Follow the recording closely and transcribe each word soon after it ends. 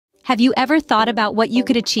Have you ever thought about what you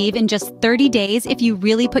could achieve in just 30 days if you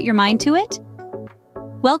really put your mind to it?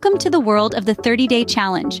 Welcome to the world of the 30-day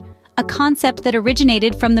challenge, a concept that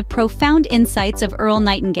originated from the profound insights of Earl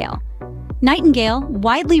Nightingale. Nightingale,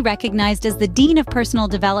 widely recognized as the Dean of Personal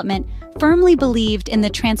Development, firmly believed in the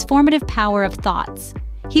transformative power of thoughts.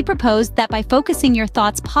 He proposed that by focusing your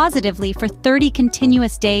thoughts positively for 30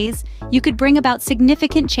 continuous days, you could bring about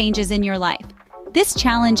significant changes in your life. This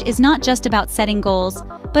challenge is not just about setting goals,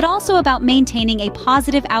 but also about maintaining a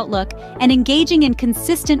positive outlook and engaging in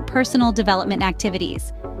consistent personal development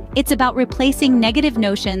activities. It's about replacing negative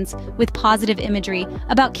notions with positive imagery,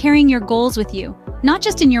 about carrying your goals with you, not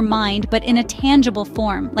just in your mind, but in a tangible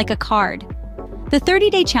form, like a card. The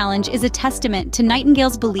 30-day challenge is a testament to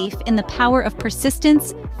Nightingale's belief in the power of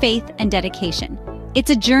persistence, faith, and dedication. It's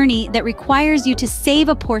a journey that requires you to save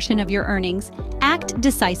a portion of your earnings, act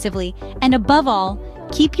decisively, and above all,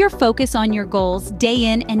 keep your focus on your goals day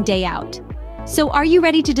in and day out. So are you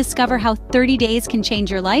ready to discover how 30 days can change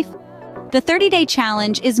your life? The 30-day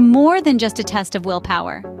challenge is more than just a test of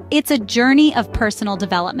willpower. It's a journey of personal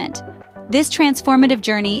development. This transformative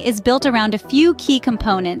journey is built around a few key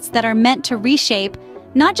components that are meant to reshape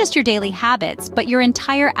not just your daily habits, but your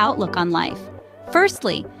entire outlook on life.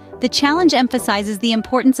 Firstly, the challenge emphasizes the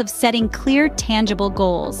importance of setting clear, tangible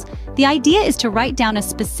goals. The idea is to write down a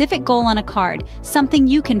specific goal on a card, something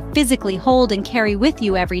you can physically hold and carry with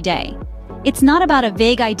you every day. It's not about a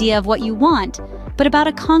vague idea of what you want, but about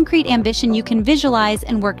a concrete ambition you can visualize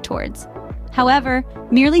and work towards. However,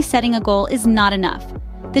 merely setting a goal is not enough.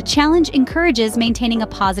 The challenge encourages maintaining a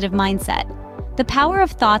positive mindset. The power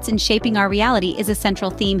of thoughts in shaping our reality is a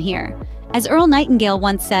central theme here. As Earl Nightingale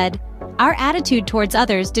once said, "Our attitude towards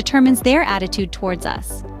others determines their attitude towards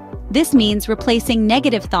us." This means replacing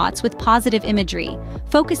negative thoughts with positive imagery,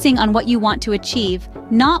 focusing on what you want to achieve,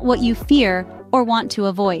 not what you fear or want to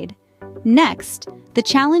avoid. Next, the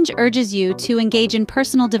challenge urges you to engage in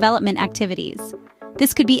personal development activities.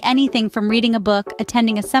 This could be anything from reading a book,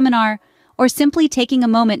 attending a seminar, or simply taking a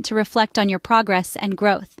moment to reflect on your progress and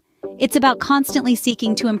growth. It's about constantly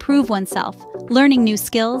seeking to improve oneself, learning new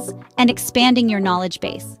skills, and expanding your knowledge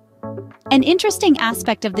base. An interesting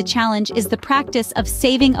aspect of the challenge is the practice of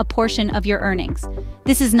saving a portion of your earnings.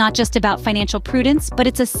 This is not just about financial prudence, but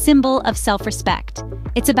it's a symbol of self-respect.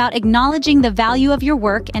 It's about acknowledging the value of your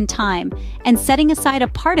work and time and setting aside a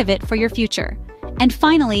part of it for your future. And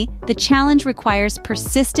finally, the challenge requires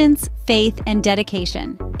persistence, faith, and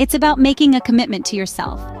dedication. It's about making a commitment to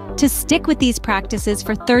yourself, to stick with these practices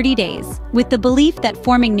for 30 days, with the belief that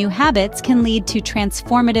forming new habits can lead to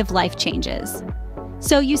transformative life changes.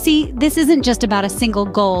 So you see, this isn't just about a single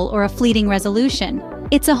goal or a fleeting resolution.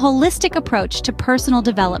 It's a holistic approach to personal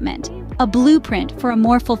development, a blueprint for a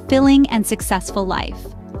more fulfilling and successful life.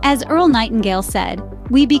 As Earl Nightingale said,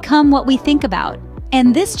 "We become what we think about."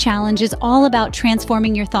 And this challenge is all about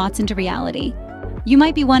transforming your thoughts into reality. You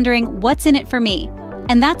might be wondering, what's in it for me?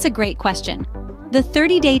 And that's a great question. The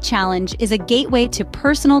 30-day challenge is a gateway to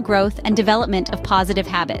personal growth and development of positive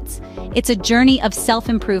habits. It's a journey of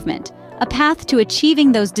self-improvement, a path to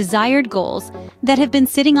achieving those desired goals that have been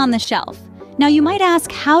sitting on the shelf. Now you might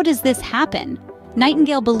ask, how does this happen?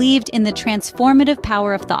 Nightingale believed in the transformative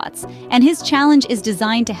power of thoughts, and his challenge is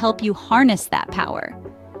designed to help you harness that power.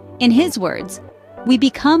 In his words, "We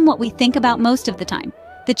become what we think about most of the time."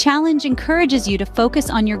 The challenge encourages you to focus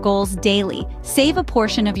on your goals daily, save a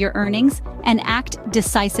portion of your earnings, and act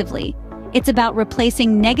decisively. It's about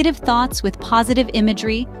replacing negative thoughts with positive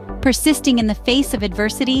imagery, persisting in the face of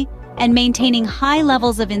adversity, and maintaining high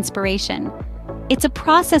levels of inspiration. It's a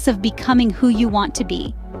process of becoming who you want to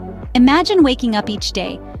be. Imagine waking up each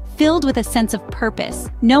day, filled with a sense of purpose,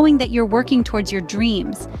 knowing that you're working towards your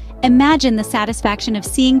dreams. Imagine the satisfaction of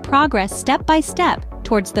seeing progress step by step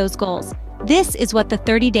towards those goals. This is what the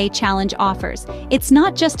 30-day challenge offers. It's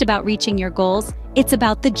not just about reaching your goals, it's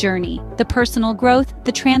about the journey, the personal growth,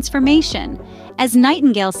 the transformation. As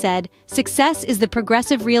Nightingale said, success is the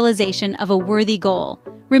progressive realization of a worthy goal.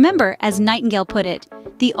 Remember, as Nightingale put it,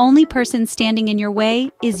 the only person standing in your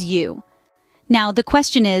way is you. Now, the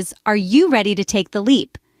question is, are you ready to take the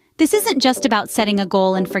leap? This isn't just about setting a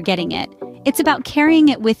goal and forgetting it. It's about carrying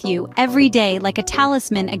it with you every day like a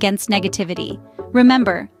talisman against negativity.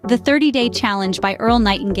 Remember, the 30-day challenge by Earl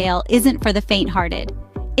Nightingale isn't for the faint-hearted.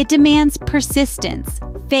 It demands persistence,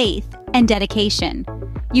 faith, and dedication.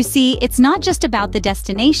 You see, it's not just about the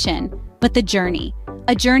destination, but the journey.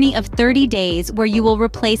 A journey of 30 days where you will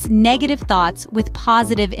replace negative thoughts with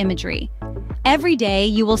positive imagery. Every day,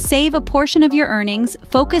 you will save a portion of your earnings,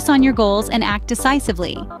 focus on your goals, and act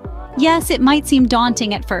decisively. Yes, it might seem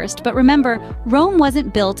daunting at first, but remember, Rome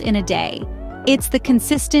wasn't built in a day. It's the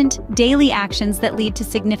consistent, daily actions that lead to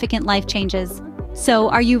significant life changes. So,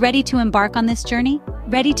 are you ready to embark on this journey?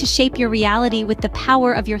 Ready to shape your reality with the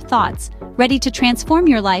power of your thoughts? Ready to transform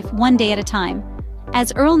your life one day at a time?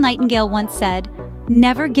 As Earl Nightingale once said,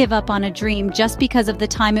 "Never give up on a dream just because of the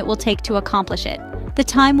time it will take to accomplish it. The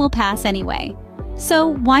time will pass anyway."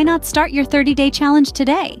 So, why not start your 30-day challenge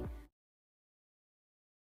today?